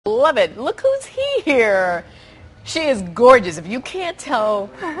love it. Look who's here. She is gorgeous. If you can't tell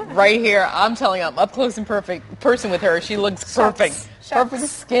right here, I'm telling you, I'm up close and perfect person with her. She looks perfect. Perfect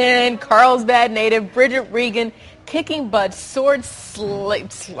skin, Carlsbad native, Bridget Regan, kicking butt, slinging,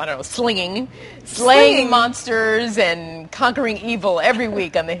 slaying monsters and conquering evil every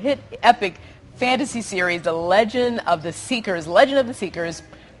week on the hit epic fantasy series, The Legend of the Seekers. Legend of the Seekers.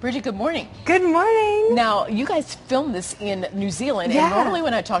 Bridget, good morning. Good morning. Now, you guys filmed this in New Zealand, and normally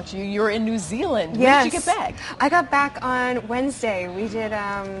when I talk to you, you're in New Zealand. Yes. When did you get back? I got back on Wednesday. We did,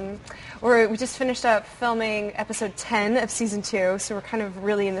 we just finished up filming episode 10 of season 2, so we're kind of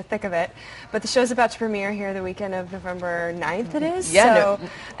really in the thick of it. But the show's about to premiere here the weekend of November 9th, it is. Yeah.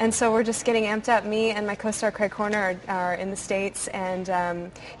 And so we're just getting amped up. Me and my co-star Craig Horner are in the States,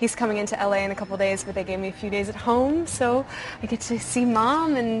 and he's coming into LA in a couple days, but they gave me a few days at home, so I get to see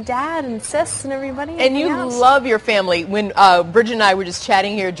Mom and Dad and Sis and everybody. And you love your family. When Bridget and I were just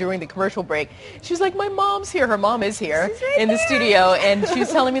chatting here during the commercial break, she was like, my mom's here. Her mom is here in the studio, and she was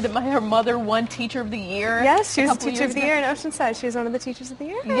telling me that her mother won Teacher of the Year. Yes, she was Teacher of the Year in Oceanside. She was one of the Teachers of the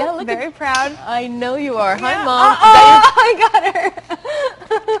Year. Yeah, look very proud. I know you are. Yeah. Hi, Mom. I got her.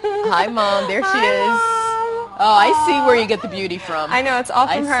 Hi, Mom. There she is. Mom. Oh, I see where you get the beauty from. I know, it's all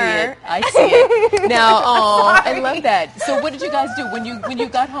from her. I see it. Now, I love that. So what did you guys do? When you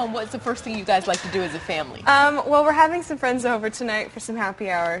got home, what's the first thing you guys like to do as a family? Well, we're having some friends over tonight for some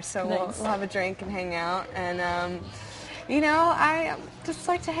happy hour, so nice. we'll have a drink and hang out. And, I just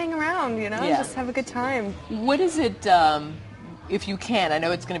like to hang around, just have a good time. What is it, if you can, I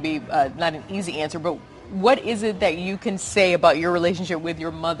know it's going to be not an easy answer, but what is it that you can say about your relationship with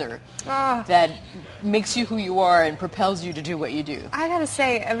your mother that makes you who you are and propels you to do what you do? I gotta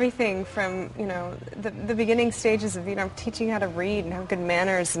say everything from, the beginning stages of, teaching how to read and have good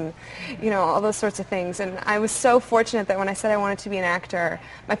manners and, all those sorts of things. And I was so fortunate that when I said I wanted to be an actor,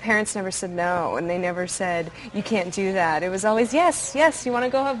 my parents never said no, and they never said, you can't do that. It was always, yes, you want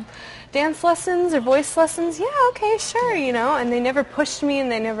to go have dance lessons or voice lessons? Yeah, okay, sure, and they never pushed me, and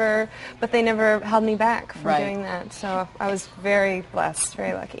they never held me back from doing that. So I was very blessed,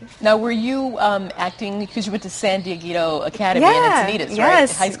 very lucky. Now, were you acting, because you went to San Diego Academy in Encinitas, right?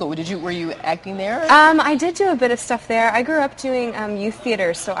 High school. Were you acting there? I did do a bit of stuff there. I grew up doing youth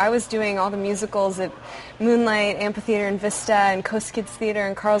theater, so I was doing all the musicals at Moonlight, Amphitheater, and Vista, and Coast Kids Theater,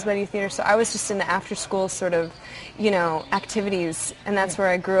 and Carlsbad Youth Theater. So I was just in the after-school sort of, activities, and that's where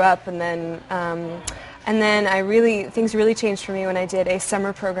I grew up. And then things really changed for me when I did a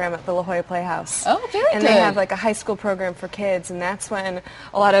summer program at the La Jolla Playhouse. Oh, very good. And they have like a high school program for kids, and that's when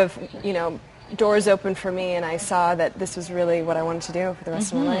a lot of, doors opened for me, and I saw that this was really what I wanted to do for the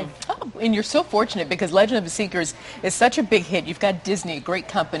rest of my life. Oh, and you're so fortunate because Legend of the Seekers is such a big hit. You've got Disney, a great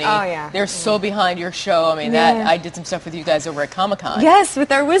company. Oh, yeah. They're so behind your show. I mean, I did some stuff with you guys over at Comic-Con. Yes,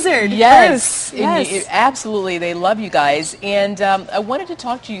 with our wizard. Yes. Yes. Absolutely. They love you guys. And I wanted to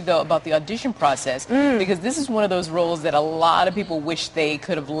talk to you, though, about the audition process because this is one of those roles that a lot of people wish they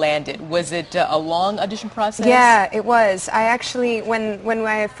could have landed. Was it a long audition process? Yeah, it was. I actually, when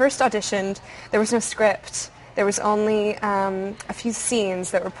I first auditioned, there was no script. There was only a few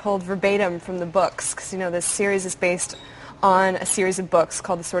scenes that were pulled verbatim from the books, because this series is based on a series of books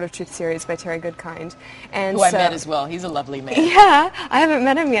called the Sword of Truth series by Terry Goodkind. And who I met as well. He's a lovely man. Yeah, I haven't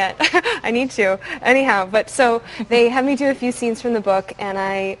met him yet. I need to. Anyhow, but so they had me do a few scenes from the book, and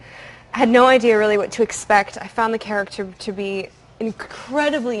I had no idea really what to expect. I found the character to be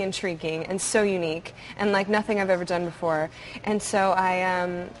incredibly intriguing and so unique, and like nothing I've ever done before. And so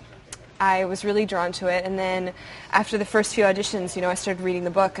I was really drawn to it, and then after the first few auditions, I started reading the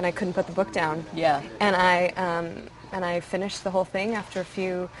book, and I couldn't put the book down. Yeah. And I finished the whole thing after a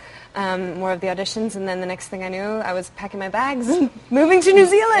few more of the auditions, and then the next thing I knew, I was packing my bags and moving to New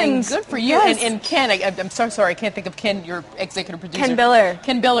Zealand. And good for you. Yes. And Ken, I'm so sorry, I can't think of Ken, your executive producer. Ken Biller.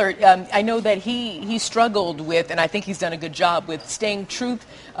 Ken Biller, I know that he struggled with, and I think he's done a good job with staying true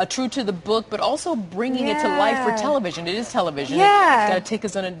to the book, but also bringing it to life for television. It is television. Yeah. It's got to take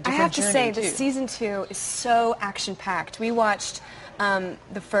us on a different journey, I have to say, too. that season 2 is so action-packed. We watched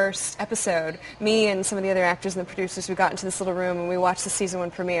the first episode, me and some of the other actors and the producers, we got into this little room and we watched the season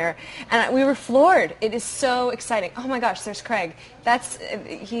 1 premiere, and we were floored. It is so exciting. Oh my gosh, there's Craig.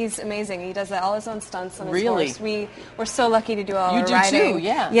 He's amazing. He does all his own stunts on his horse. We're so lucky to do all our riding. You do too,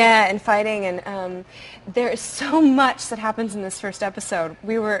 yeah. Yeah, and fighting, and there is so much that happens in this first episode.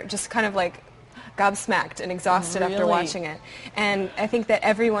 We were just kind of like gobsmacked and exhausted after watching it. And I think that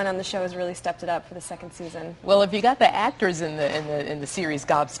everyone on the show has really stepped it up for the second season. Well, if you got the actors in the series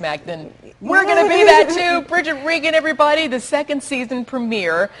gobsmacked, then we're going to be that too. Bridget Regan, everybody, the second season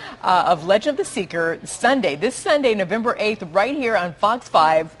premiere of Legend of the Seeker, this Sunday, November 8th, right here on Fox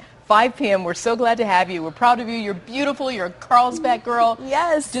 5. 5 p.m. We're so glad to have you. We're proud of you. You're beautiful. You're a Carlsbad girl.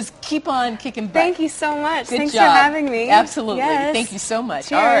 Yes. Just keep on kicking butt. Thank you so much. Good Thanks job. for having me. Absolutely. Yes. Thank you so much.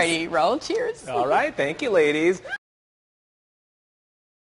 Cheers. All righty, Raul, cheers. All right. Thank you, ladies.